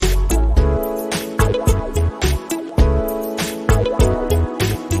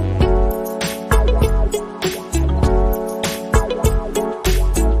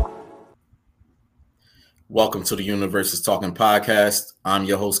Welcome to the Universe is Talking podcast. I'm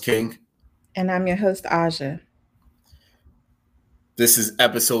your host, King. And I'm your host, Aja. This is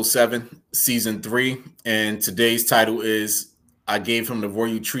episode 7, season 3. And today's title is I Gave Him the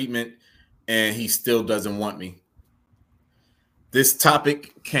Royal Treatment and He Still Doesn't Want Me. This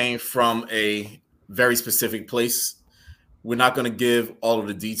topic came from a very specific place. We're not going to give all of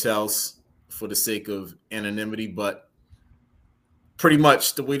the details for the sake of anonymity, but pretty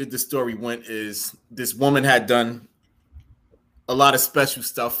much the way that the story went is this woman had done a lot of special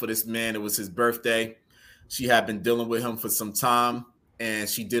stuff for this man. It was his birthday. She had been dealing with him for some time, and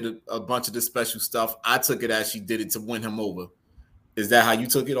she did a bunch of the special stuff. I took it as she did it to win him over. Is that how you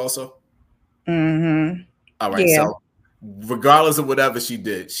took it also? Mm-hmm. All right. Yeah. So regardless of whatever she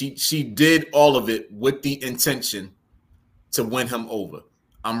did, she did all of it with the intention to win him over.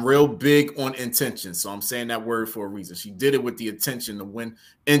 I'm real big on intention, so I'm saying that word for a reason. She did it with the intention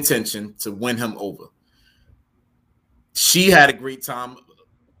to win him over. She had a great time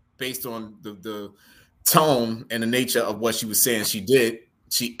based on the tone and the nature of what she was saying.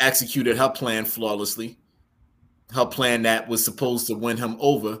 She executed her plan flawlessly. Her plan that was supposed to win him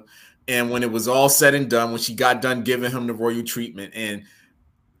over. And when it was all said and done, when she got done giving him the royal treatment, and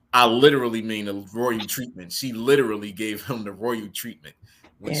I literally mean the royal treatment, she literally gave him the royal treatment.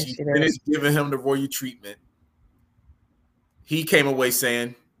 When she finished giving him the royal treatment, he came away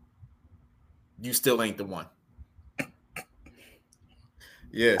saying, "You still ain't the one."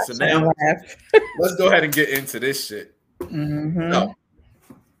 Yeah, so now let's go ahead and get into this shit. Mm-hmm. So,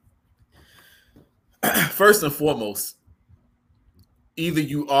 first and foremost, either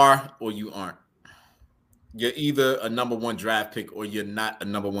you are or you aren't. You're either a number 1 draft pick or you're not a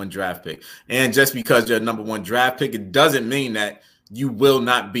number 1 draft pick. And just because you're a number 1 draft pick, it doesn't mean that you will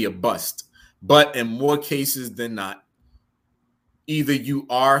not be a bust. But in more cases than not, either you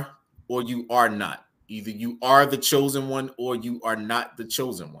are or you are not. Either you are the chosen one or you are not the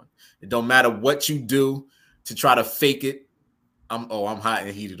chosen one. It don't matter what you do to try to fake it. I'm hot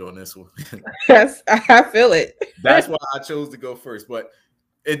and heated on this one. Yes, I feel it. That's why I chose to go first. But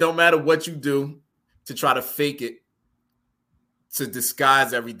it don't matter what you do to try to fake it, to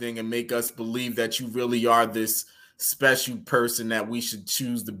disguise everything and make us believe that you really are this special person that we should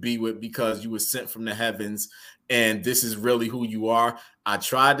choose to be with because you were sent from the heavens and this is really who you are. I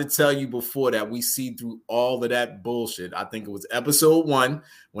tried to tell you before that we see through all of that bullshit. I think it was episode 1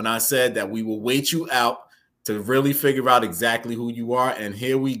 when I said that we will wait you out to really figure out exactly who you are. And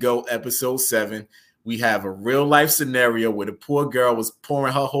here we go, episode 7. We have a real life scenario where the poor girl was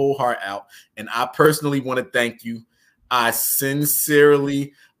pouring her whole heart out. And I personally want to thank you. I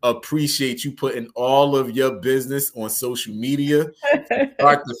sincerely appreciate you putting all of your business on social media,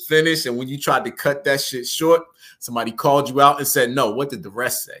 start to finish. And when you tried to cut that shit short, somebody called you out and said, "No, what did the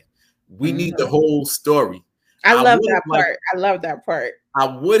rest say? We need the whole story." I love that part. I love that part. I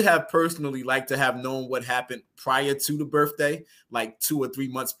would have personally liked to have known what happened prior to the birthday, like 2 or 3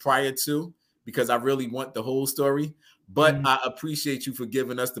 months prior to, because I really want the whole story. But I appreciate you for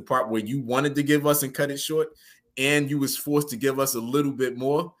giving us the part where you wanted to give us and cut it short. And you was forced to give us a little bit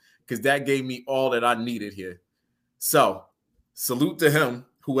more because that gave me all that I needed here. So salute to him,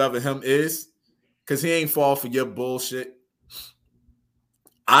 whoever him is, because he ain't fall for your bullshit.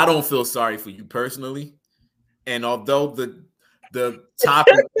 I don't feel sorry for you personally. And although the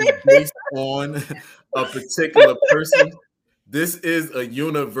topic is based on a particular person, this is a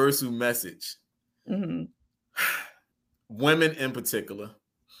universal message. Mm-hmm. Women in particular,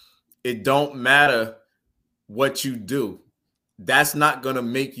 it don't matter what you do. That's not going to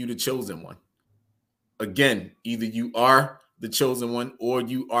make you the chosen one. Again, either you are the chosen one or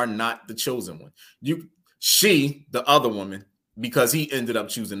you are not the chosen one. She, the other woman, because he ended up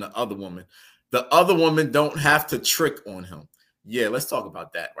choosing the other woman. The other woman don't have to trick on him. Yeah, let's talk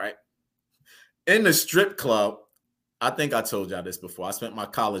about that, right? In the strip club, I think I told y'all this before. I spent my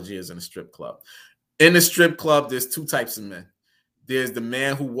college years in a strip club. In the strip club, there's 2 types of men. There's the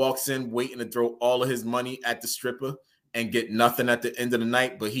man who walks in waiting to throw all of his money at the stripper and get nothing at the end of the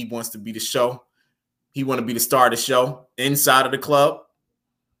night, but he wants to be the show. He want to be the star of the show inside of the club.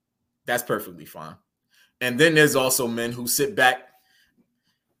 That's perfectly fine. And then there's also men who sit back.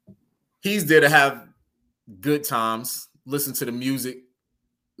 He's there to have good times, listen to the music,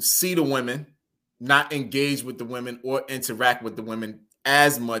 see the women, not engage with the women or interact with the women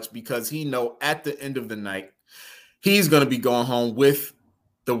as much because he know at the end of the night, he's going to be going home with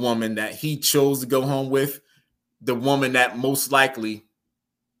the woman that he chose to go home with, the woman that most likely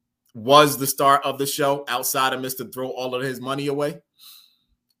was the star of the show outside of Mr. Throw all of his money away.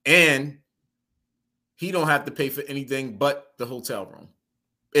 And he don't have to pay for anything but the hotel room.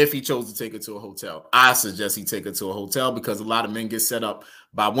 if he chose to take her to a hotel. I suggest he take her to a hotel because a lot of men get set up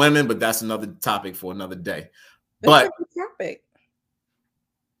by women, but that's another topic for another day. But that's a good topic.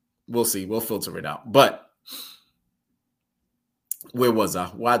 We'll see. We'll filter it out. But where was I?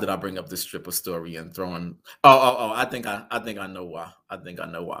 Why did I bring up this stripper story and throwing? I think I know why. I think I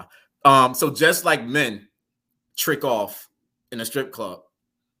know why. So just like men trick off in a strip club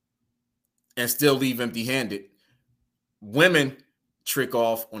and still leave empty-handed, women trick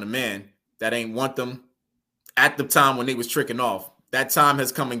off on a man that ain't want them at the time when they was tricking off. That time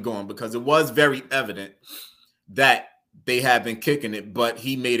has come and gone because it was very evident that they have been kicking it, but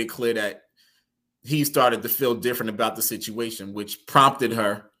he made it clear that he started to feel different about the situation, which prompted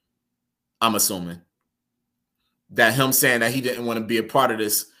her, I'm assuming, that him saying that he didn't want to be a part of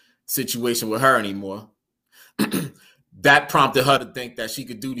this situation with her anymore. That prompted her to think that she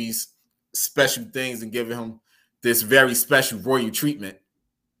could do these special things and give him this very special royal treatment.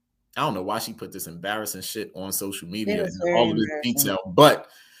 I don't know why she put this embarrassing shit on social media and all of this detail, but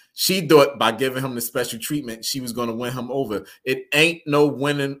she thought by giving him the special treatment, she was going to win him over. It ain't no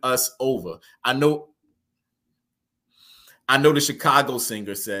winning us over. I know the Chicago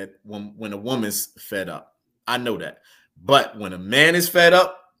singer said when a woman's fed up. I know that. But when a man is fed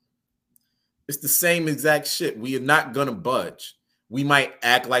up, it's the same exact shit. We are not going to budge. We might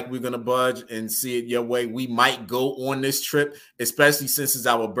act like we're going to budge and see it your way. We might go on this trip, especially since it's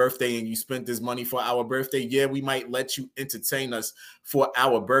our birthday and you spent this money for our birthday. Yeah, we might let you entertain us for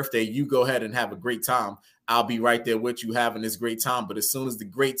our birthday. You go ahead and have a great time. I'll be right there with you having this great time. But as soon as the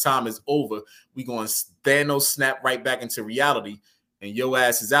great time is over, we're going to Thanos snap right back into reality and your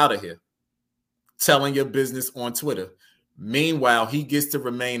ass is out of here telling your business on Twitter. Meanwhile, he gets to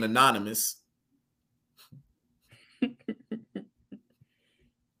remain anonymous.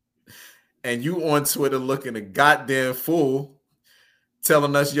 And you on Twitter looking a goddamn fool,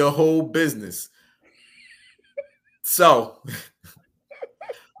 telling us your whole business. So,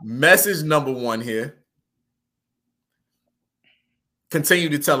 message number one here. Continue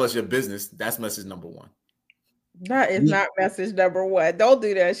to tell us your business. That's message number one. That is not message number one. Don't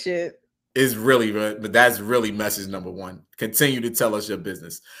do that shit. It's really, but that's really message number one. Continue to tell us your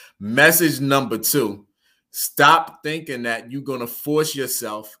business. Message number two. Stop thinking that you're going to force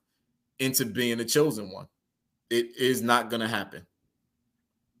yourself into being the chosen one. It is not going to happen.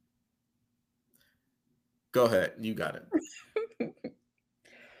 Go ahead. You got it.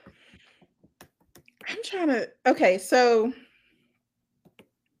 I'm trying to. Okay, so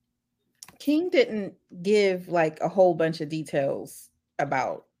King didn't give like a whole bunch of details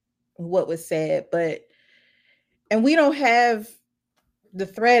about what was said, and we don't have the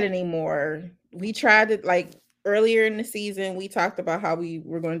thread anymore. We tried it like earlier in the season. We talked about how we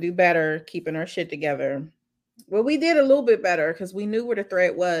were going to do better keeping our shit together. Well, we did a little bit better because we knew where the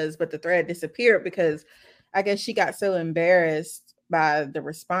thread was, but the thread disappeared because I guess she got so embarrassed by the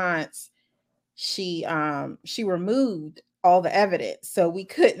response. She removed all the evidence, so we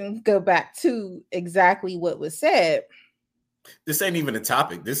couldn't go back to exactly what was said. This ain't even a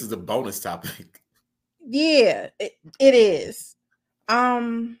topic. This is a bonus topic. Yeah, it is.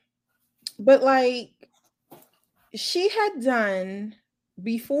 But like she had done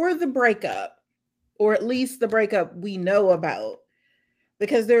before the breakup, or at least the breakup we know about,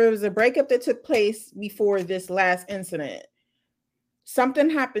 because there was a breakup that took place before this last incident. Something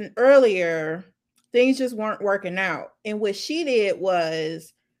happened earlier. Things just weren't working out. And what she did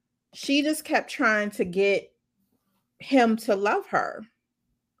was she just kept trying to get him to love her.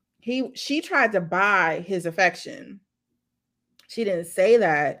 She tried to buy his affection. She didn't say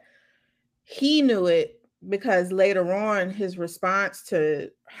that. He knew it because later on his response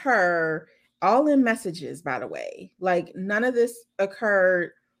to her, all in messages, by the way, like none of this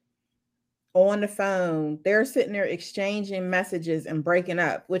occurred on the phone. They're sitting there exchanging messages and breaking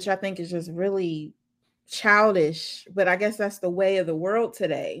up, which I think is just really childish, but I guess that's the way of the world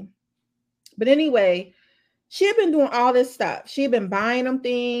today. But anyway, she had been doing all this stuff. She had been buying him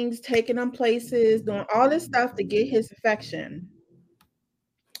things, taking him places, doing all this stuff to get his affection.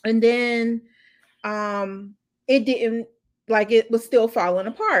 And then it didn't, like, it was still falling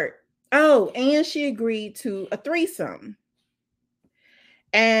apart. Oh, and she agreed to a threesome.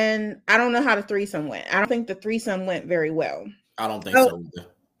 And I don't know how the threesome went. I don't think the threesome went very well. I don't think so either.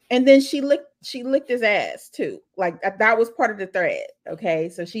 And then she licked his ass too. Like that was part of the thread. Okay.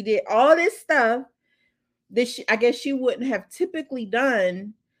 So she did all this stuff that I guess she wouldn't have typically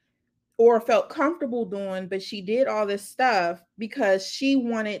done or felt comfortable doing, but she did all this stuff because she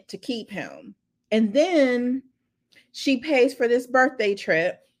wanted to keep him. And then she pays for this birthday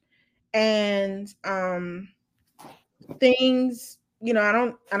trip, and things you know,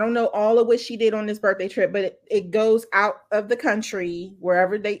 I don't know all of what she did on this birthday trip, but it goes out of the country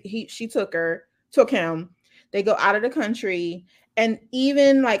wherever she took him. They go out of the country, and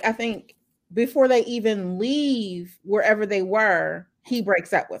even like I think before they even leave wherever they were, he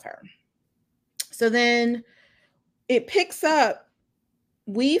breaks up with her. So then it picks up.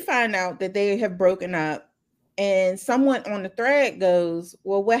 We find out that they have broken up, and someone on the thread goes,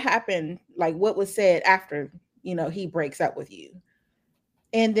 "Well, what happened? Like, what was said after, you know, he breaks up with you?"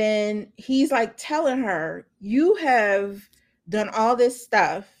 And then he's like telling her, "You have done all this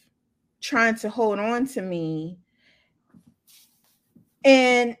stuff trying to hold on to me,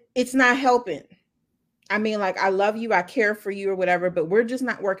 and it's not helping. I mean, like, I love you, I care for you, or whatever, but we're just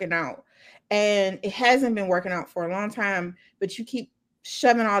not working out. And it hasn't been working out for a long time, but you keep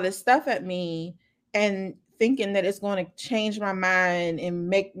shoving all this stuff at me and thinking that it's going to change my mind and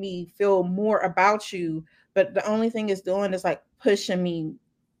make me feel more about you. But the only thing it's doing is like pushing me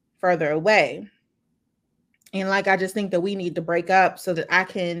further away. And like, I just think that we need to break up so that I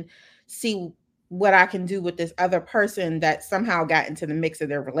can see what I can do with this other person that somehow got into the mix of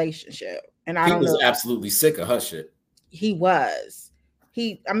their relationship. And I He don't was know. absolutely sick of her shit. He was.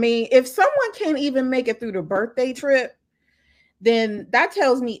 I mean, if someone can't even make it through the birthday trip, then that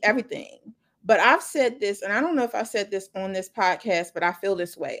tells me everything. But I've said this, and I don't know if I said this on this podcast, but I feel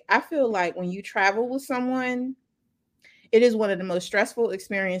this way. I feel like when you travel with someone, it is one of the most stressful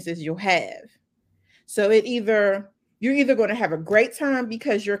experiences you'll have. So you're either going to have a great time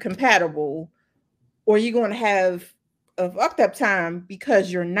because you're compatible, or you're going to have a fucked up time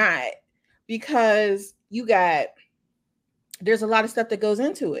because you're not. Because there's a lot of stuff that goes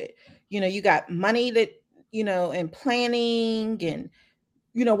into it. You know, you got money that, you know, and planning, and,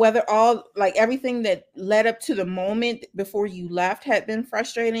 you know, whether all like everything that led up to the moment before you left had been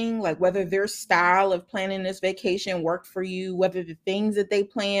frustrating, like whether their style of planning this vacation worked for you, whether the things that they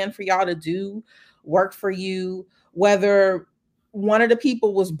planned for y'all to do worked for you, whether one of the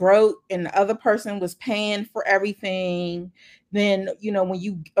people was broke and the other person was paying for everything. Then, you know, when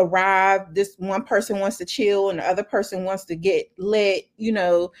you arrive, this one person wants to chill and the other person wants to get lit, you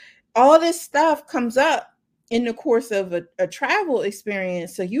know, all this stuff comes up in the course of a travel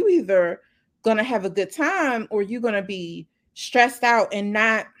experience. So you either gonna have a good time, or you're gonna be stressed out and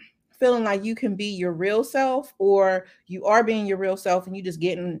not feeling like you can be your real self, or you are being your real self and you just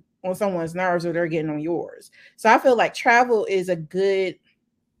getting on someone's nerves or they're getting on yours. So I feel like travel is a good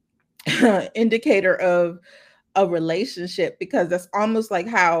indicator of a relationship, because that's almost like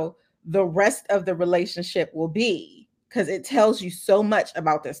how the rest of the relationship will be, because it tells you so much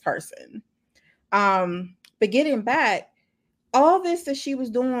about this person. But getting back, all this that she was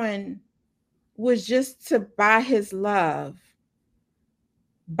doing was just to buy his love,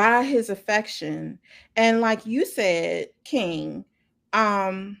 buy his affection. And like you said, King,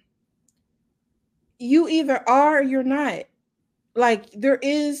 um, you either are or you're not. Like,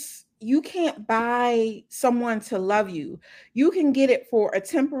 you can't buy someone to love you. You can get it for a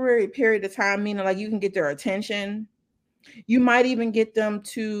temporary period of time, meaning like you can get their attention. You might even get them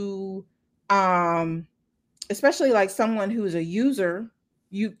to, especially like someone who's a user,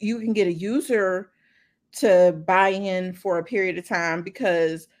 you can get a user to buy in for a period of time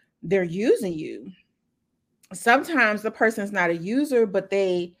because they're using you. Sometimes the person's not a user, but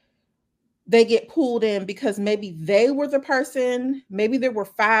they get pulled in because maybe they were the person. Maybe there were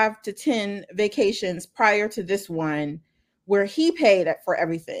 5 to 10 vacations prior to this one where he paid for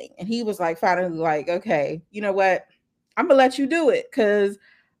everything, and he was like finally like, okay, you know what, I'm gonna let you do it, because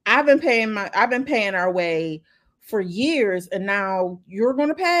I've been paying our way for years, and now you're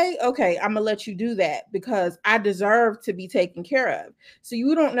gonna pay. Okay, I'm gonna let you do that because I deserve to be taken care of. So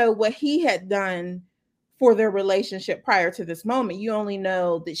you don't know what he had done for their relationship prior to this moment. You only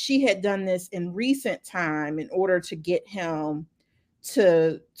know that she had done this in recent time in order to get him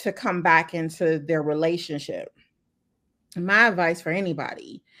to come back into their relationship. My advice for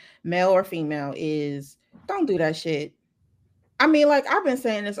anybody, male or female, is don't do that shit. I mean, like, I've been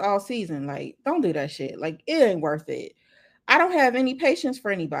saying this all season, like, don't do that shit. Like, it ain't worth it. I don't have any patience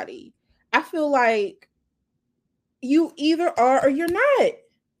for anybody. I feel like you either are or you're not.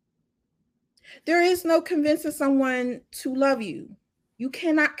 There is no convincing someone to love you. You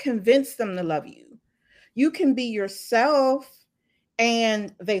cannot convince them to love you. You can be yourself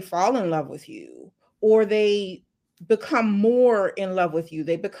and they fall in love with you, or they become more in love with you.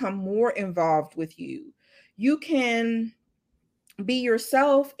 They become more involved with you. You can be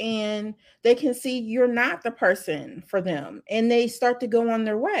yourself and they can see you're not the person for them and they start to go on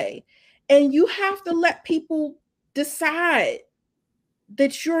their way. And you have to let people decide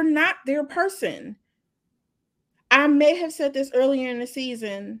that you're not their person. I may have said this earlier in the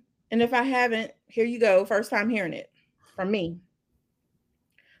season, and if I haven't, here you go. First time hearing it from me.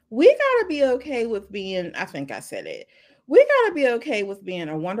 We got to be okay with being, I think I said it. We got to be okay with being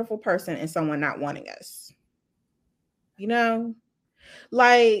a wonderful person and someone not wanting us. You know,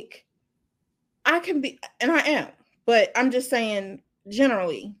 like I can be, and I am, but I'm just saying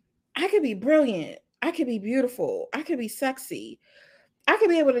generally, I could be brilliant. I could be beautiful. I could be sexy. I could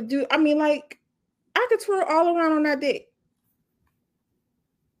be able to do, I mean, like, I could twirl all around on that dick.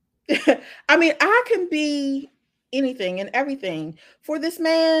 I mean, I can be anything and everything for this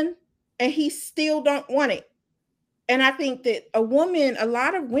man, and he still don't want it. And I think that a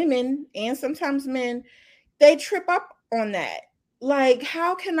lot of women, and sometimes men, they trip up on that. Like,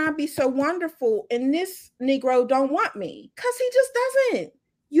 how can I be so wonderful and this Negro don't want me? Because he just doesn't.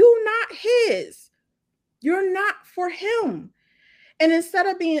 You're not his. You're not for him. And instead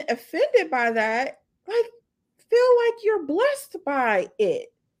of being offended by that, like, feel like you're blessed by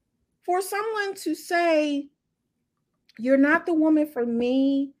it. For someone to say, you're not the woman for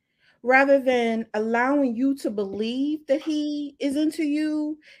me, rather than allowing you to believe that he is into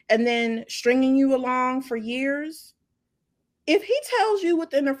you and then stringing you along for years. If he tells you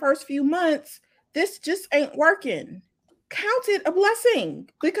within the first few months, this just ain't working, count it a blessing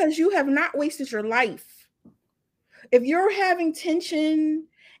because you have not wasted your life. If you're having tension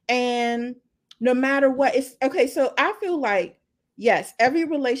and no matter what, it's okay. So I feel like, yes, every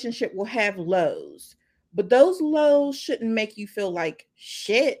relationship will have lows, but those lows shouldn't make you feel like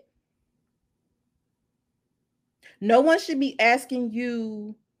shit. No one should be asking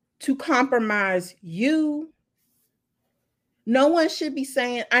you to compromise you. No one should be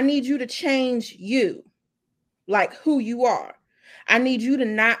saying, I need you to change you, like who you are. I need you to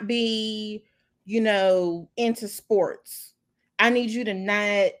not be, into sports. I need you to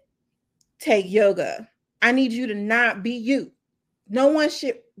not take yoga. I need you to not be you. No one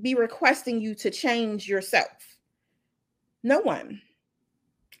should be requesting you to change yourself. No one.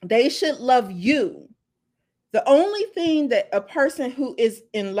 They should love you. The only thing that a person who is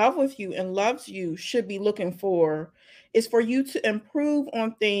in love with you and loves you should be looking for is for you to improve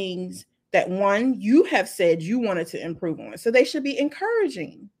on things that, one, you have said you wanted to improve on. So they should be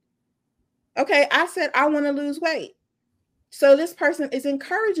encouraging. Okay, I said I want to lose weight. So this person is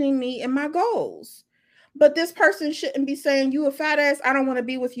encouraging me in my goals. But this person shouldn't be saying, you a fat ass, I don't want to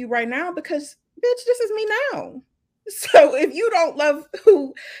be with you right now, because bitch, this is me now. So if you don't love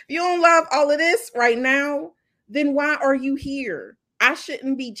all of this right now, then why are you here? I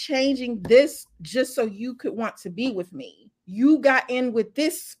shouldn't be changing this just so you could want to be with me. You got in with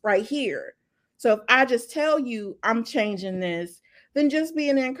this right here. So if I just tell you I'm changing this, then just be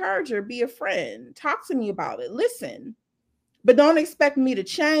an encourager, be a friend, talk to me about it, listen. But don't expect me to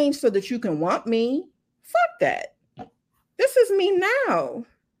change so that you can want me. Fuck that. This is me now.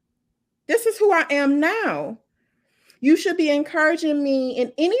 This is who I am now. You should be encouraging me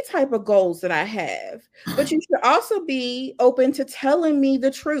in any type of goals that I have, but you should also be open to telling me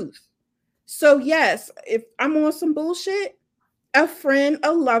the truth. So yes, if I'm on some bullshit, a friend,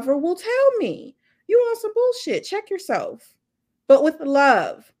 a lover will tell me, you on some bullshit, check yourself, but with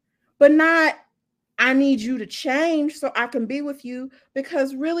love, but not, I need you to change so I can be with you.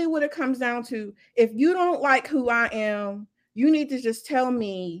 Because really what it comes down to, if you don't like who I am, you need to just tell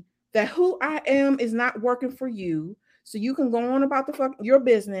me that who I am is not working for you. So you can go on about your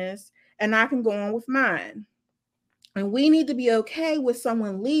business and I can go on with mine. And we need to be okay with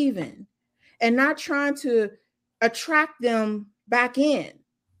someone leaving and not trying to attract them back in.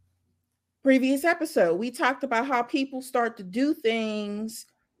 Previous episode, we talked about how people start to do things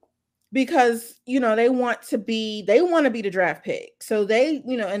because, they want to be the draft pick. So they,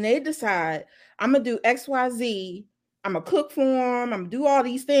 and they decide, I'm going to do XYZ. I'm going to cook for him. I'm going to do all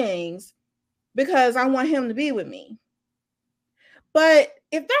these things because I want him to be with me. But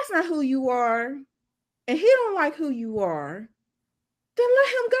if that's not who you are and he don't like who you are, then let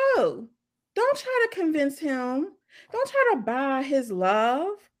him go. Don't try to convince him. Don't try to buy his love.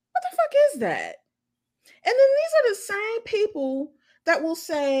 What the fuck is that? And then these are the same people that will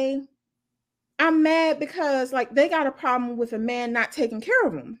say, I'm mad because they got a problem with a man not taking care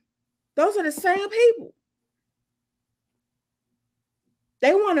of them. Those are the same people.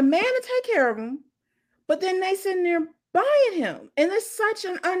 They want a man to take care of them, but then they sitting there buying him. And it's such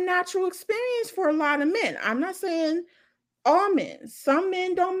an unnatural experience for a lot of men. I'm not saying all men. Some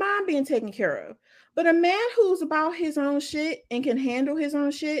men don't mind being taken care of. But a man who's about his own shit and can handle his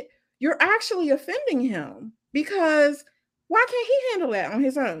own shit, you're actually offending him, because why can't he handle that on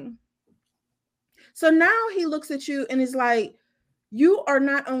his own? So now he looks at you and is like, you are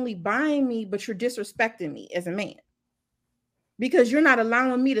not only buying me, but you're disrespecting me as a man because you're not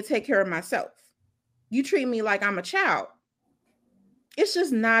allowing me to take care of myself. You treat me like I'm a child. It's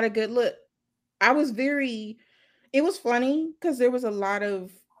just not a good look. I was very, it was funny because there was a lot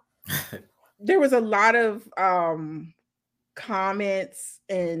of comments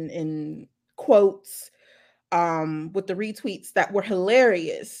and quotes with the retweets that were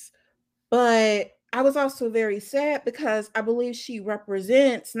hilarious. But I was also very sad because I believe she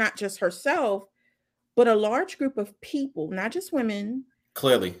represents not just herself, but a large group of people, not just women.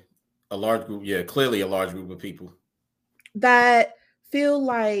 Clearly, a large group. Yeah, clearly a large group of people that feel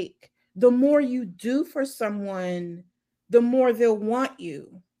like the more you do for someone, the more they'll want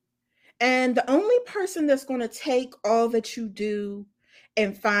you. And the only person that's going to take all that you do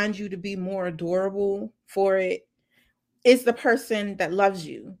and find you to be more adorable for it is the person that loves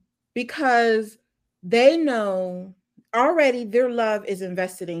you, because they know already their love is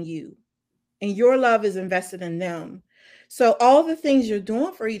invested in you and your love is invested in them. So all the things you're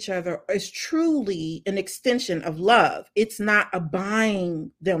doing for each other is truly an extension of love. It's not a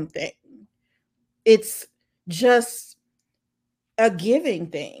buying them thing. It's just a giving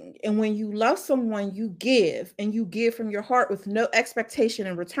thing. And when you love someone, you give, and you give from your heart with no expectation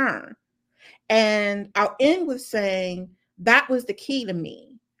in return. And I'll end with saying that was the key to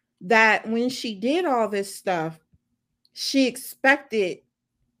me, that when she did all this stuff, she expected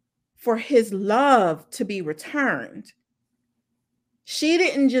for his love to be returned. She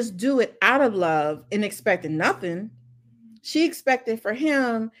didn't just do it out of love and expected nothing. She expected for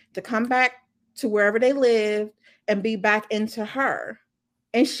him to come back to wherever they lived and be back into her.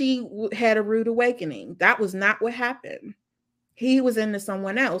 And she had a rude awakening. That was not what happened. He was into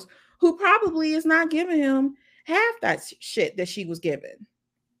someone else who probably is not giving him half that shit that she was given.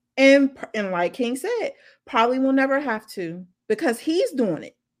 And like King said, probably will never have to, because he's doing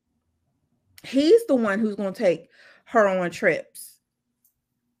it. He's the one who's going to take her on trips.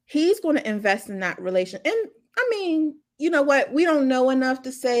 He's going to invest in that relation. And I mean, you know what? We don't know enough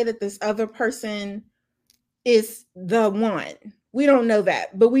to say that this other person is the one. We don't know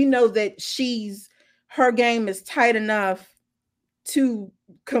that, but we know that her game is tight enough to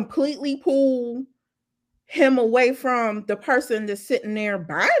completely pull him away from the person that's sitting there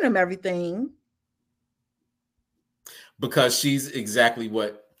buying him everything. Because she's exactly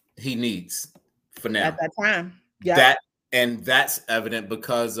what he needs for now. At that time. Yeah. That's evident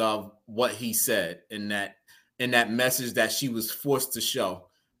because of what he said in that message that she was forced to show,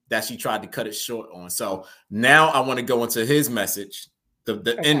 that she tried to cut it short on. So now I want to go into his message,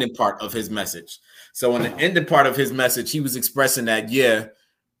 the ending part of his message. So in the ending part of his message, he was expressing that, yeah,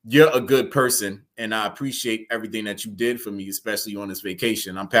 you're a good person, and I appreciate everything that you did for me, especially on this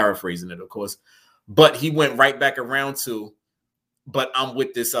vacation. I'm paraphrasing it, of course. But he went right back around to, but I'm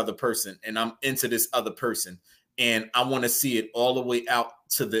with this other person, and I'm into this other person, and I want to see it all the way out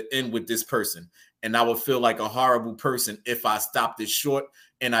to the end with this person. And I would feel like a horrible person if I stopped it short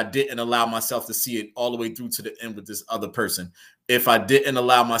and I didn't allow myself to see it all the way through to the end with this other person. If I didn't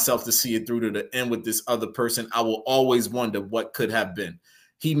allow myself to see it through to the end with this other person, I will always wonder what could have been.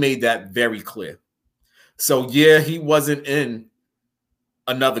 He made that very clear. So yeah, he wasn't in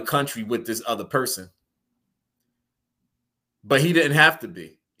another country with this other person, but he didn't have to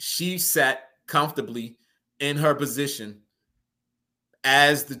be. She sat comfortably in her position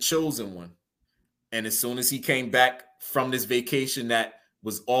as the chosen one. And as soon as he came back from this vacation that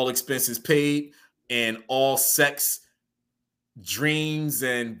was all expenses paid and all sex dreams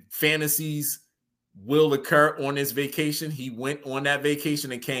and fantasies will occur on this vacation, he went on that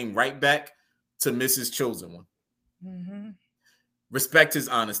vacation and came right back to Mrs. Chosen One. Mm-hmm. Respect his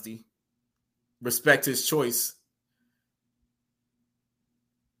honesty. Respect his choice.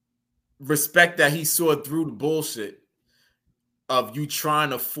 Respect that he saw through the bullshit of you trying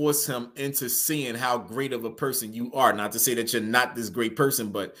to force him into seeing how great of a person you are. Not to say that you're not this great person,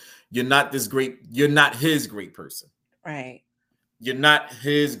 but you're not this great. You're not his great person. Right. You're not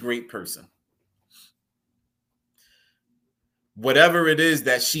his great person. Whatever it is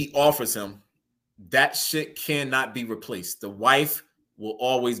that she offers him, that shit cannot be replaced. The wife will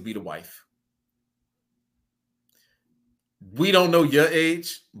always be the wife. We don't know your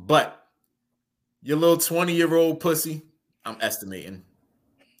age, but your little 20-year-old pussy, I'm estimating,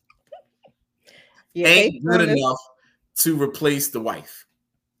 ain't good enough to replace the wife.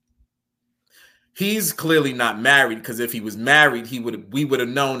 He's clearly not married, because if he was married, we would have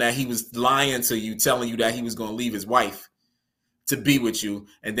known that he was lying to you, telling you that he was going to leave his wife to be with you,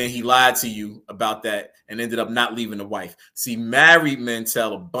 and then he lied to you about that and ended up not leaving the wife. See, married men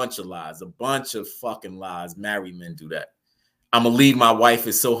tell a bunch of lies, a bunch of fucking lies. Married men do that. I'm gonna leave my wife.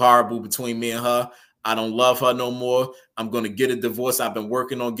 It's so horrible between me and her. I don't love her no more. I'm gonna get a divorce. I've been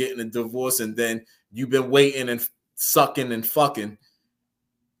working on getting a divorce, and then you've been waiting and sucking and fucking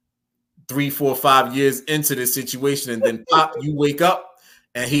 3, 4, 5 years into this situation, and then pop, you wake up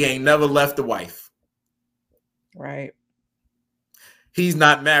and he ain't never left the wife. Right. He's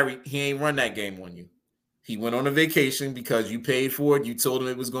not married. He ain't run that game on you. He went on a vacation because you paid for it. You told him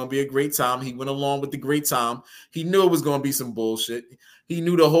it was going to be a great time. He went along with the great time. He knew it was going to be some bullshit. He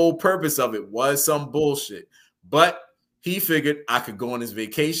knew the whole purpose of it was some bullshit. But he figured I could go on this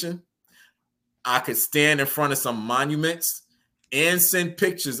vacation. I could stand in front of some monuments and send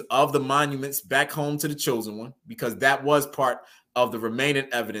pictures of the monuments back home to the chosen one, because that was part of the remaining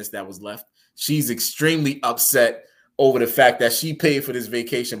evidence that was left. She's extremely upset over the fact that she paid for this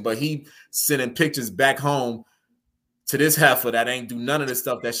vacation, but he sending pictures back home to this heifer that ain't do none of the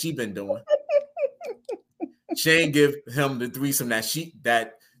stuff that she been doing. She ain't give him the threesome that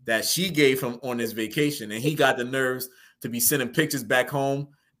she gave him on this vacation, and he got the nerves to be sending pictures back home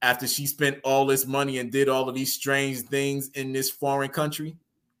after she spent all this money and did all of these strange things in this foreign country.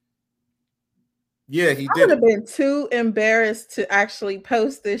 Yeah, he did. I would have been too embarrassed to actually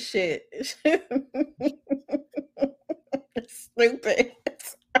post this shit. Stupid.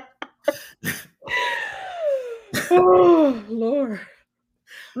 Oh, Lord.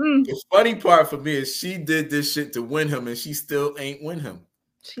 The funny part for me is she did this shit to win him, and she still ain't win him.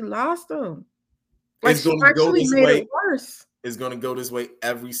 She lost him. Like, it's she actually made it worse. It's going to go this way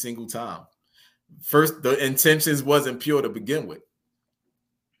every single time. First, the intentions wasn't pure to begin with.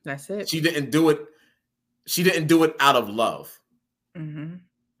 That's it. She didn't do it. She didn't do it out of love. Mm-hmm.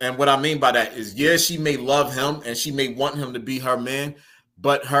 And what I mean by that is, yeah, she may love him and she may want him to be her man,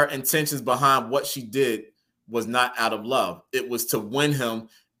 but her intentions behind what she did was not out of love. It was to win him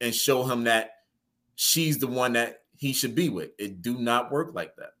and show him that she's the one that he should be with. It do not work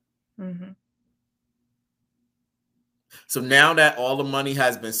like that. Mm-hmm. So now that all the money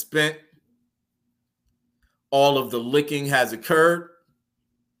has been spent, all of the licking has occurred,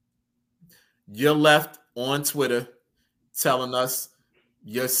 you're left on Twitter telling us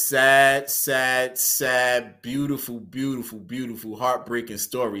your sad, sad, sad, beautiful, beautiful, beautiful, heartbreaking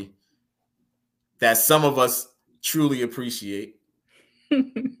story that some of us truly appreciate.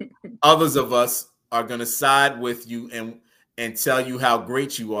 Others of us are going to side with you and tell you how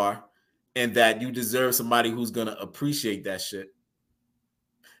great you are and that you deserve somebody who's going to appreciate that shit.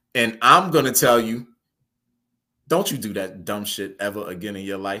 And I'm going to tell you, don't you do that dumb shit ever again in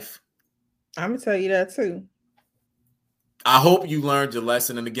your life. I'm going to tell you that too. I hope you learned your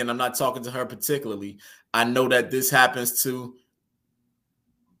lesson. And again, I'm not talking to her particularly. I know that this happens to,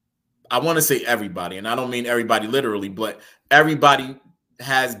 I want to say everybody, and I don't mean everybody literally, but everybody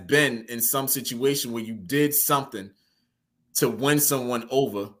has been in some situation where you did something to win someone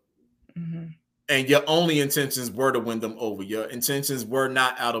over, mm-hmm. and your only intentions were to win them over. Your intentions were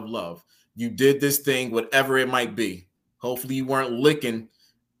not out of love. You did this thing, whatever it might be. Hopefully you weren't licking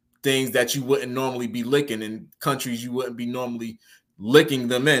things that you wouldn't normally be licking in countries you wouldn't be normally licking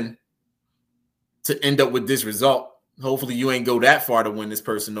them in to end up with this result. Hopefully you ain't go that far to win this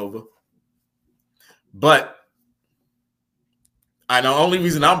person over. But the only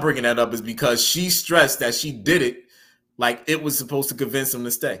reason I'm bringing that up is because she stressed that she did it like it was supposed to convince him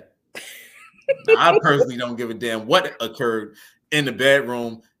to stay. Now, I personally don't give a damn what occurred in the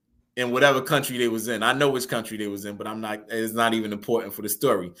bedroom in whatever country they was in. I know which country they was in, but it's not even important for the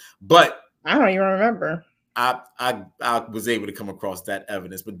story. But I don't even remember. I was able to come across that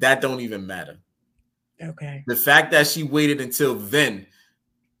evidence, but that don't even matter. Okay. The fact that she waited until then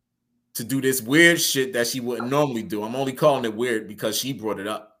to do this weird shit that she wouldn't normally do. I'm only calling it weird because she brought it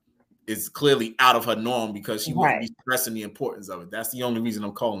up. It's clearly out of her norm because she wouldn't be stressing the importance of it. That's the only reason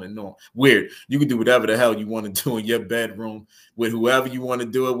I'm calling it norm. Weird. You can do whatever the hell you want to do in your bedroom with whoever you want to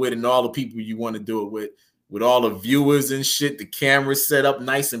do it with and all the people you want to do it with all the viewers and shit. The camera's set up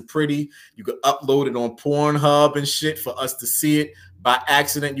nice and pretty. You could upload it on Pornhub and shit for us to see it. By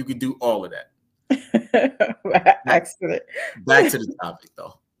accident, you could do all of that. By accident. Back to the topic,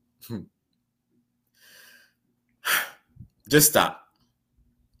 though. Just stop.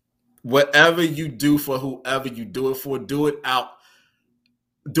 Whatever you do for whoever you do it for, do it out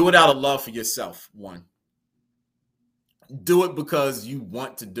of love for yourself. One, do it because you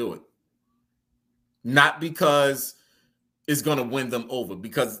want to do it, not because it's going to win them over,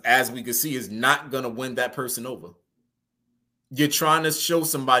 because as we can see, it's not going to win that person over. You're trying to show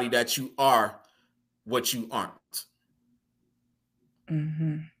somebody that you are what you aren't.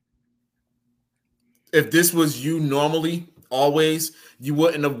 Mm-hmm. If this was you normally, always, you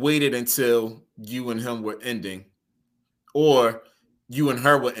wouldn't have waited until you and him were ending or you and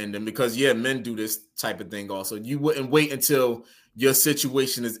her would end them, because yeah, men do this type of thing also. You wouldn't wait until your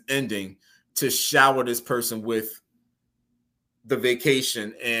situation is ending to shower this person with the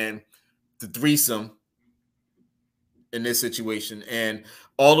vacation and the threesome in this situation and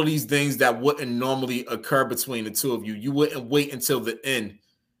all of these things that wouldn't normally occur between the two of you. You wouldn't wait until the end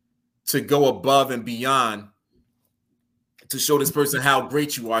to go above and beyond to show this person how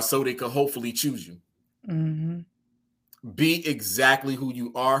great you are so they could hopefully choose you. Mm-hmm. Be exactly who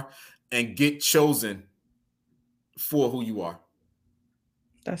you are and get chosen for who you are.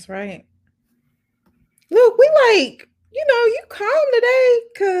 That's right. Look, we like, you calm today,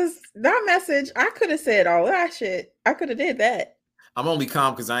 because that message, I could have said all that shit. I could have did that. I'm only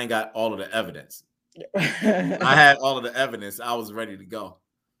calm because I ain't got all of the evidence. I had all of the evidence. I was ready to go.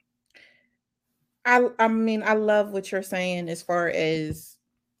 I mean, I love what you're saying as far as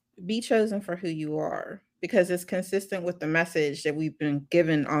be chosen for who you are, because it's consistent with the message that we've been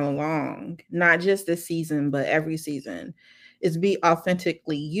given all along, not just this season, but every season, is be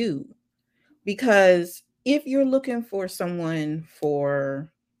authentically you. Because if you're looking for someone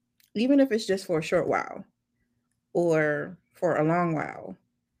for, even if it's just for a short while or for a long while,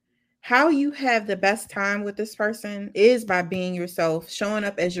 how you have the best time with this person is by being yourself, showing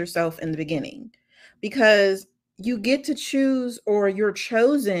up as yourself in the beginning, because you get to choose, or you're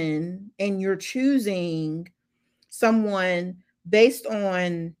chosen, and you're choosing someone based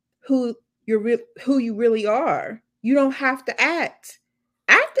on who you really are. You don't have to act.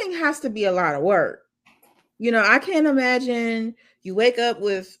 Acting has to be a lot of work. I can't imagine you wake up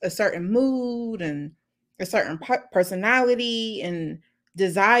with a certain mood and a certain personality and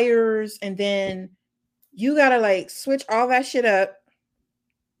desires, and then you got to like switch all that shit up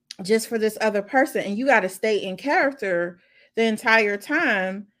just for this other person, and you got to stay in character the entire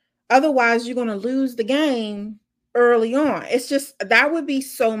time. Otherwise, you're going to lose the game early on. It's just, that would be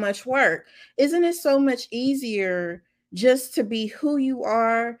so much work. Isn't it so much easier just to be who you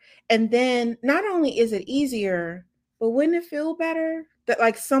are? And then not only is it easier, but wouldn't it feel better that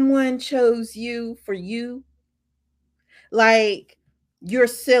like someone chose you for you? Like, you're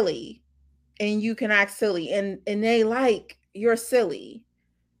silly and you can act silly, and they like you're silly,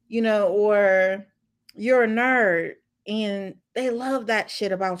 or you're a nerd and they love that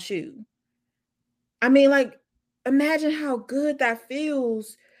shit about you. I mean, like, imagine how good that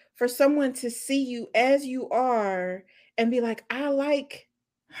feels for someone to see you as you are and be like, I like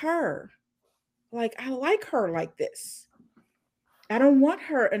her. Like, I like her like this. I don't want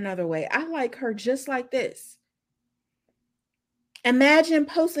her another way. I like her just like this. Imagine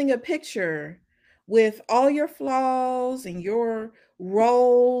posting a picture with all your flaws and your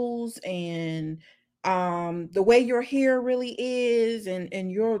roles and the way your hair really is,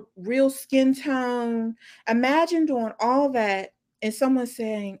 and your real skin tone. Imagine doing all that and someone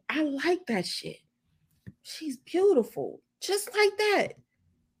saying, I like that shit. She's beautiful. Just like that.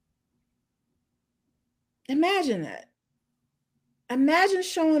 Imagine that. Imagine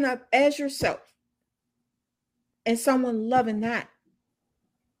showing up as yourself and someone loving that.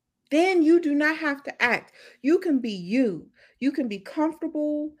 Then you do not have to act. You can be you. You can be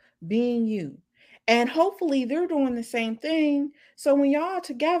comfortable being you. And hopefully they're doing the same thing. So when y'all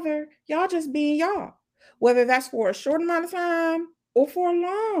together, y'all just being y'all, whether that's for a short amount of time or for a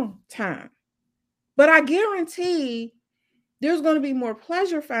long time. But I guarantee there's going to be more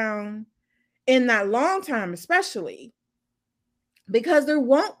pleasure found in that long time, especially because there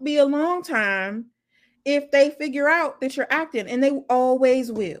won't be a long time if they figure out that you're acting, and they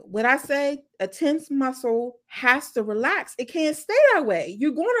always will. What I say, a tense muscle has to relax. It can't stay that way.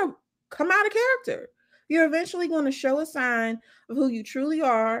 You're going to come out of character. You're eventually going to show a sign of who you truly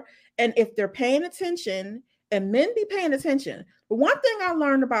are. And if they're paying attention, and men be paying attention. But one thing I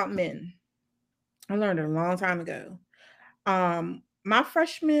learned about men, I learned it a long time ago. My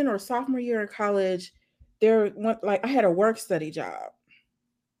freshman or sophomore year in college, I had a work study job.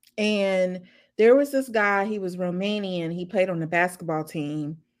 And there was this guy, he was Romanian. He played on the basketball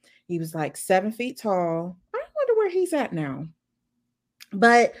team. He was like 7 feet tall. I wonder where he's at now.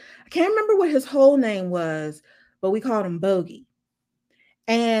 But I can't remember what his whole name was, but we called him Bogey.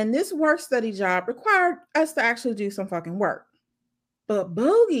 And this work study job required us to actually do some fucking work. But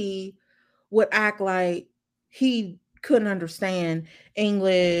Bogey would act like he couldn't understand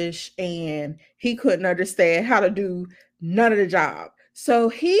English and he couldn't understand how to do none of the job. So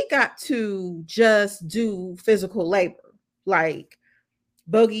he got to just do physical labor. Like,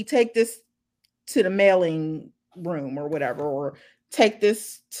 Bogey, take this to the mailing room or whatever, or take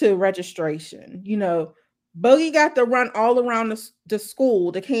this to registration. Bogey got to run all around the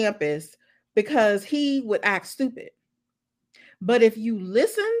school, the campus, because he would act stupid. But if you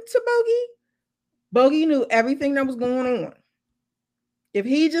listen to Bogey knew everything that was going on. If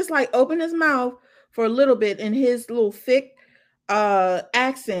he just like opened his mouth for a little bit in his little thick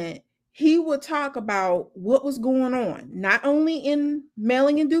accent, he would talk about what was going on, not only in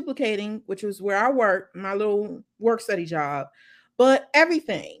mailing and duplicating, which was where I worked, my little work study job, but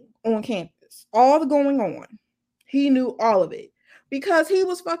everything on campus, all the going on. He knew all of it because he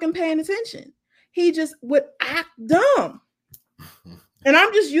was fucking paying attention. He just would act dumb. And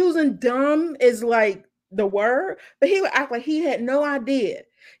I'm just using dumb as like the word, but he would act like he had no idea.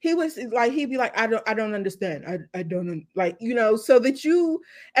 He was like, he'd be like, I don't understand. I don't like, you know, so that you,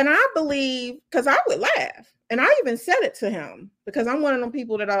 and I believe, because I would laugh. And I even said it to him because I'm one of them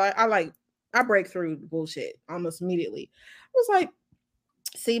people that I break through the bullshit almost immediately. I was like,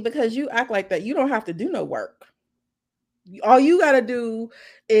 see, because you act like that, you don't have to do no work. All you got to do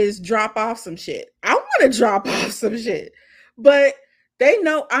is drop off some shit. I want to drop off some shit, but they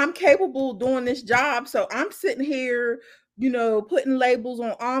know I'm capable of doing this job. So I'm sitting here, you know, putting labels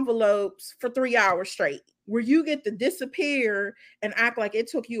on envelopes for 3 hours straight, where you get to disappear and act like it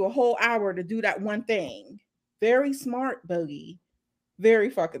took you a whole hour to do that one thing. Very smart, Bogey. Very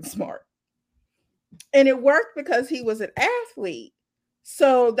fucking smart. And it worked because he was an athlete.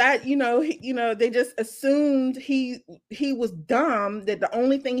 So that, you know, they just assumed he was dumb, that the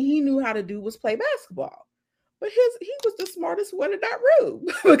only thing he knew how to do was play basketball. But he was the smartest one in that room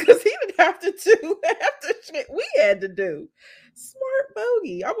because he didn't have to do half the shit we had to do. Smart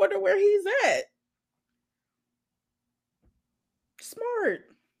Bogey. I wonder where he's at. Smart.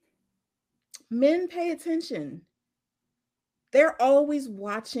 Men pay attention. They're always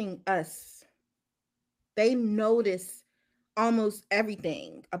watching us. They notice almost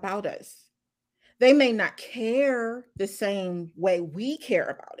everything about us. They may not care the same way we care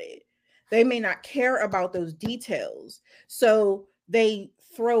about it. They may not care about those details. So they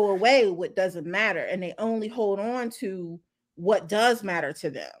throw away what doesn't matter and they only hold on to what does matter to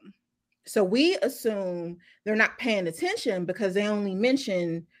them. So we assume they're not paying attention because they only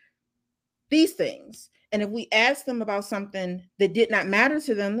mention these things. And if we ask them about something that did not matter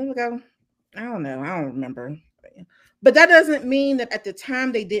to them, they'll go, I don't know, I don't remember. But that doesn't mean that at the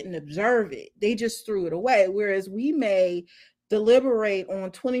time they didn't observe it. They just threw it away. Whereas we may deliberate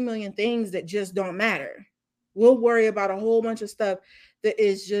on 20 million things that just don't matter. We'll worry about a whole bunch of stuff that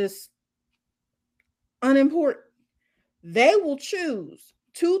is just unimportant. They will choose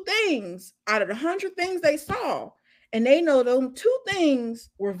 2 things out of the 100 things they saw. And they know those 2 things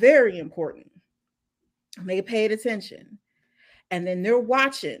were very important. And they paid attention. And then they're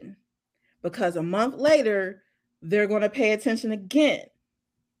watching because a month later, they're going to pay attention again.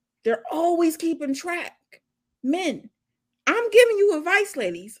 They're always keeping track. Men, I'm giving you advice,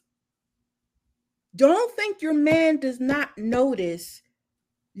 ladies. Don't think your man does not notice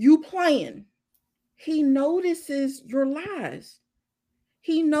you playing. He notices your lies.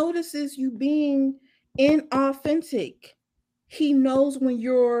 He notices you being inauthentic. He knows when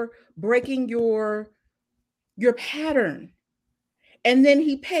you're breaking your pattern. And then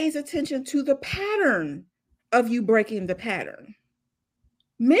he pays attention to the pattern of you breaking the pattern.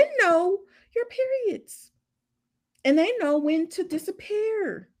 Men know your periods and they know when to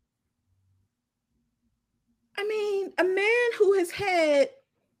disappear. I mean, a man who has had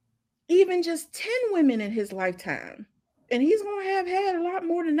even just 10 women in his lifetime, and he's going to have had a lot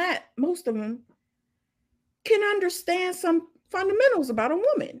more than that, most of them, can understand some fundamentals about a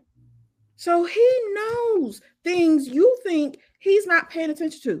woman. So he knows things you think he's not paying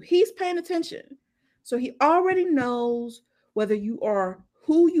attention to. He's paying attention. So he already knows whether you are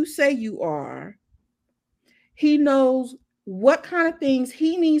who you say you are. He knows what kind of things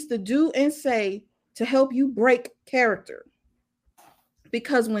he needs to do and say to help you break character.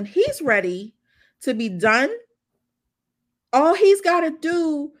 Because when he's ready to be done, all he's got to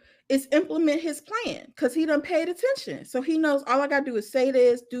do is implement his plan because he done paid attention. So he knows all I got to do is say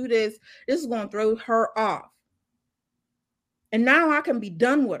this, do this. This is going to throw her off. And now I can be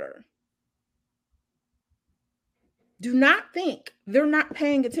done with her. Do not think they're not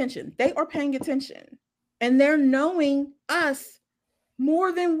paying attention. They are paying attention. And they're knowing us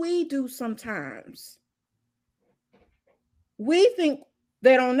more than we do sometimes. We think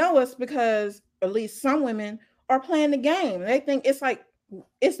they don't know us because at least some women are playing the game. They think it's like,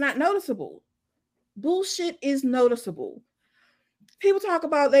 it's not noticeable. Bullshit is noticeable. People talk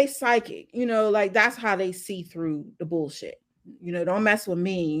about they psychic, you know, like that's how they see through the bullshit. You know, don't mess with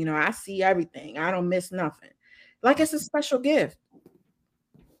me. You know, I see everything. I don't miss nothing. Like it's a special gift.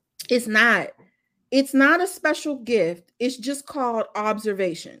 It's not. It's not a special gift. It's just called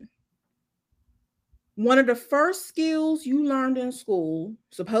observation. one of the first skills you learned in school,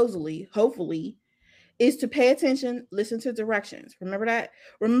 supposedly, hopefully, is to pay attention, listen to directions. Remember that?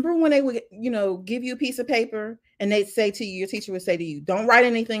 Remember when they would, give you a piece of paper and they'd say to you, your teacher would say to you, don't write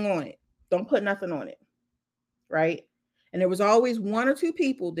anything on it. Don't put nothing on it. Right? And there was always one or two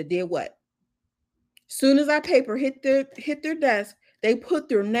people that did what? Soon as that paper hit their desk, they put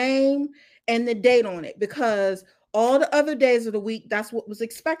their name and the date on it, because all the other days of the week, that's what was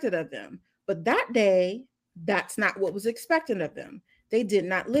expected of them. But that day, that's not what was expected of them. They did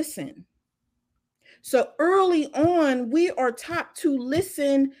not listen. So early on, we are taught to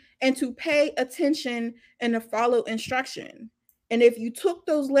listen and to pay attention and to follow instruction. And if you took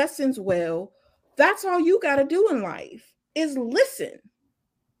those lessons well, that's all you got to do in life is listen.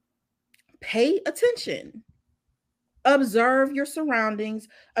 Pay attention. Observe your surroundings,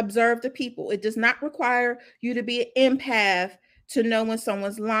 observe the people. It does not require you to be an empath to know when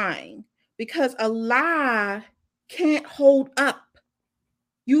someone's lying, because a lie can't hold up.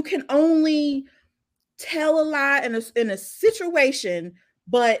 You can only tell a lie in a situation,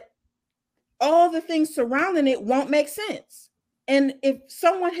 but all the things surrounding it won't make sense. And if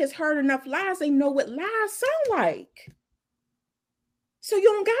someone has heard enough lies, they know what lies sound like. So you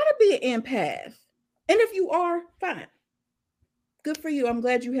don't gotta be an empath. And if you are, fine. Good for you. I'm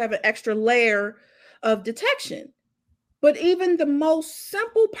glad you have an extra layer of detection. But even the most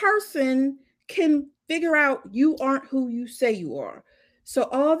simple person can figure out you aren't who you say you are. So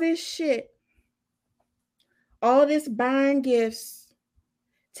all this shit, all this buying gifts,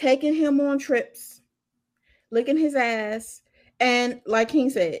 taking him on trips, licking his ass, and like King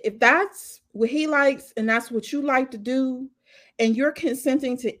said, if that's what he likes and that's what you like to do, and you're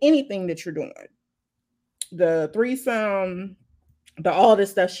consenting to anything that you're doing, the threesome, all the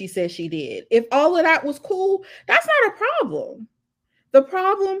stuff she said she did, if all of that was cool, that's not a problem. The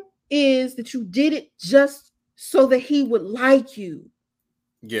problem is that you did it just so that he would like you.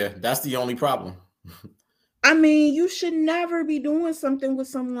 Yeah, that's the only problem. I mean, you should never be doing something with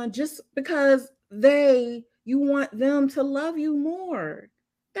someone just because you want them to love you more.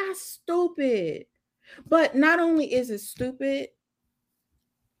 That's stupid. But not only is it stupid,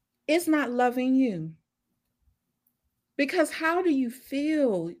 it's not loving you. Because how do you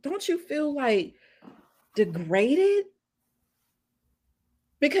feel? Don't you feel like degraded?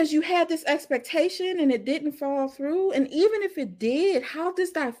 Because you had this expectation and it didn't fall through. And even if it did, how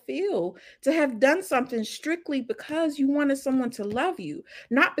does that feel to have done something strictly because you wanted someone to love you,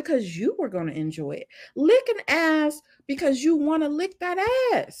 not because you were going to enjoy it? Lick an ass because you want to lick that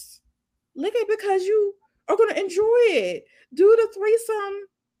ass. Lick it because you are going to enjoy it. Do the threesome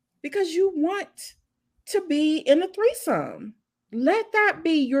because you want to be in a threesome. Let that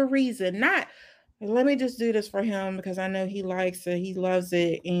be your reason, not let me just do this for him because I know he likes it, he loves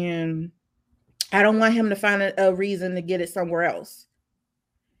it, and I don't want him to find a reason to get it somewhere else.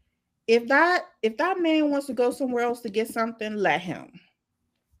 If that man wants to go somewhere else to get something, let him.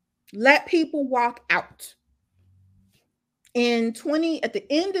 Let people walk out. At the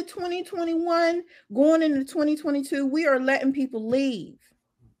end of 2021, going into 2022, we are letting people leave,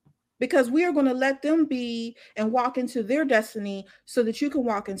 because we are going to let them be and walk into their destiny so that you can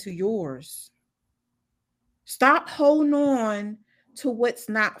walk into yours. Stop holding on to what's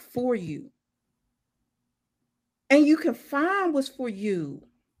not for you. And you can find what's for you.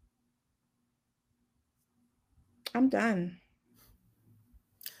 I'm done.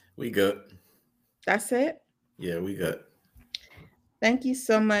 We good. That's it? Yeah, we good. Thank you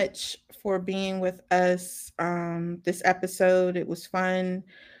so much for being with us this episode. It was fun.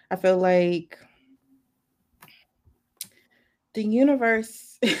 I feel like the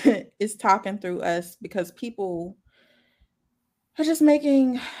universe is talking through us because people are just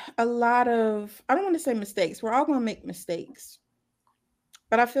making a lot of, I don't want to say mistakes. We're all going to make mistakes.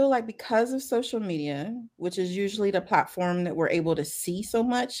 But I feel like because of social media, which is usually the platform that we're able to see so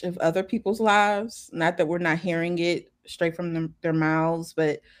much of other people's lives, not that we're not hearing it straight from their mouths,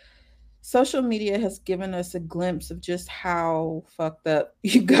 but social media has given us a glimpse of just how fucked up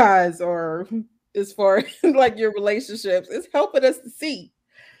you guys are as far as like your relationships. It's helping us to see.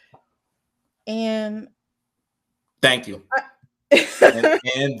 And thank you.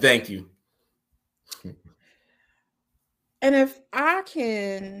 and thank you. And if I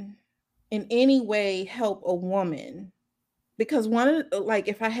can in any way help a woman, because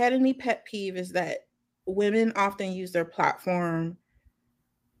if I had any pet peeve is that women often use their platform,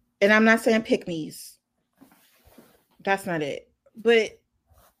 and I'm not saying pick me's, that's not it, but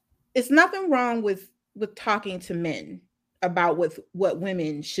it's nothing wrong with talking to men about what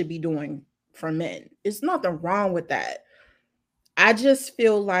women should be doing for men. It's nothing wrong with that. I just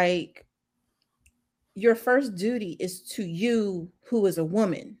feel like your first duty is to you, who is a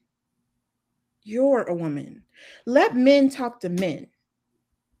woman. You're a woman. Let men talk to men.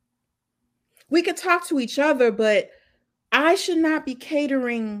 We could talk to each other, but I should not be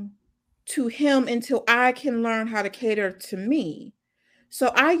catering to him until I can learn how to cater to me.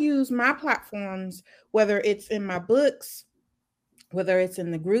 So I use my platforms, whether it's in my books, whether it's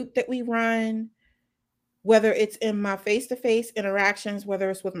in the group that we run, whether it's in my face-to-face interactions, whether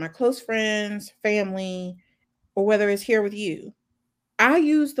it's with my close friends, family, or whether it's here with you. I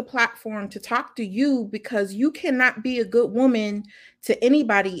use the platform to talk to you because you cannot be a good woman to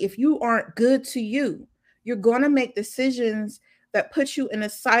anybody if you aren't good to you. You're going to make decisions that put you in a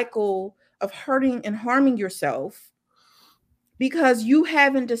cycle of hurting and harming yourself because you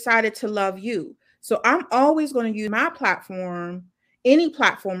haven't decided to love you. So I'm always going to use my platform, any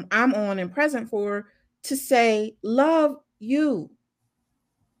platform I'm on and present for, to say, love you.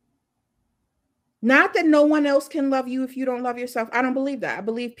 Not that no one else can love you if you don't love yourself. I don't believe that. I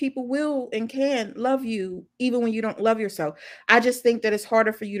believe people will and can love you even when you don't love yourself. I just think that it's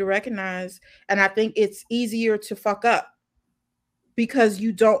harder for you to recognize. And I think it's easier to fuck up because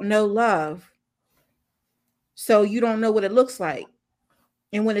you don't know love. So you don't know what it looks like.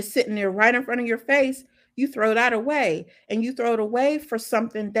 And when it's sitting there right in front of your face, you throw that away, and you throw it away for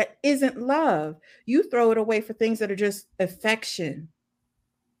something that isn't love. You throw it away for things that are just affection.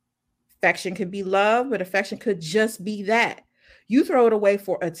 Affection could be love, but affection could just be that. You throw it away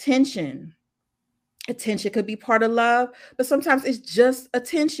for attention. Attention could be part of love, but sometimes it's just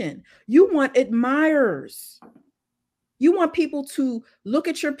attention. You want admirers. You want people to look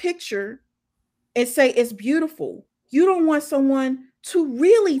at your picture and say it's beautiful. You don't want someone to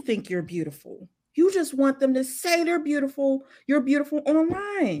really think you're beautiful. You just want them to say they're beautiful. You're beautiful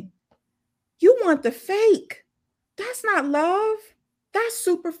online. You want the fake. That's not love. That's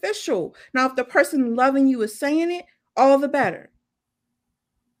superficial. Now, if the person loving you is saying it, all the better.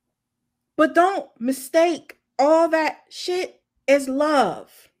 But don't mistake all that shit as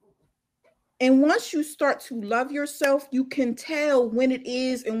love. And once you start to love yourself, you can tell when it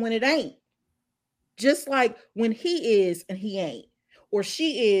is and when it ain't. Just like when he is and he ain't, or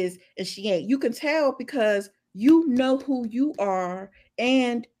she is and she ain't. You can tell because you know who you are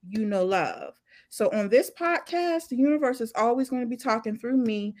and you know love. So on this podcast, the universe is always going to be talking through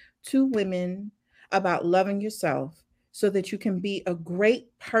me to women about loving yourself so that you can be a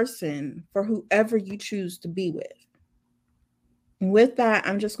great person for whoever you choose to be with. And with that,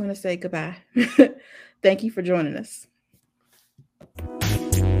 I'm just going to say goodbye. Thank you for joining us.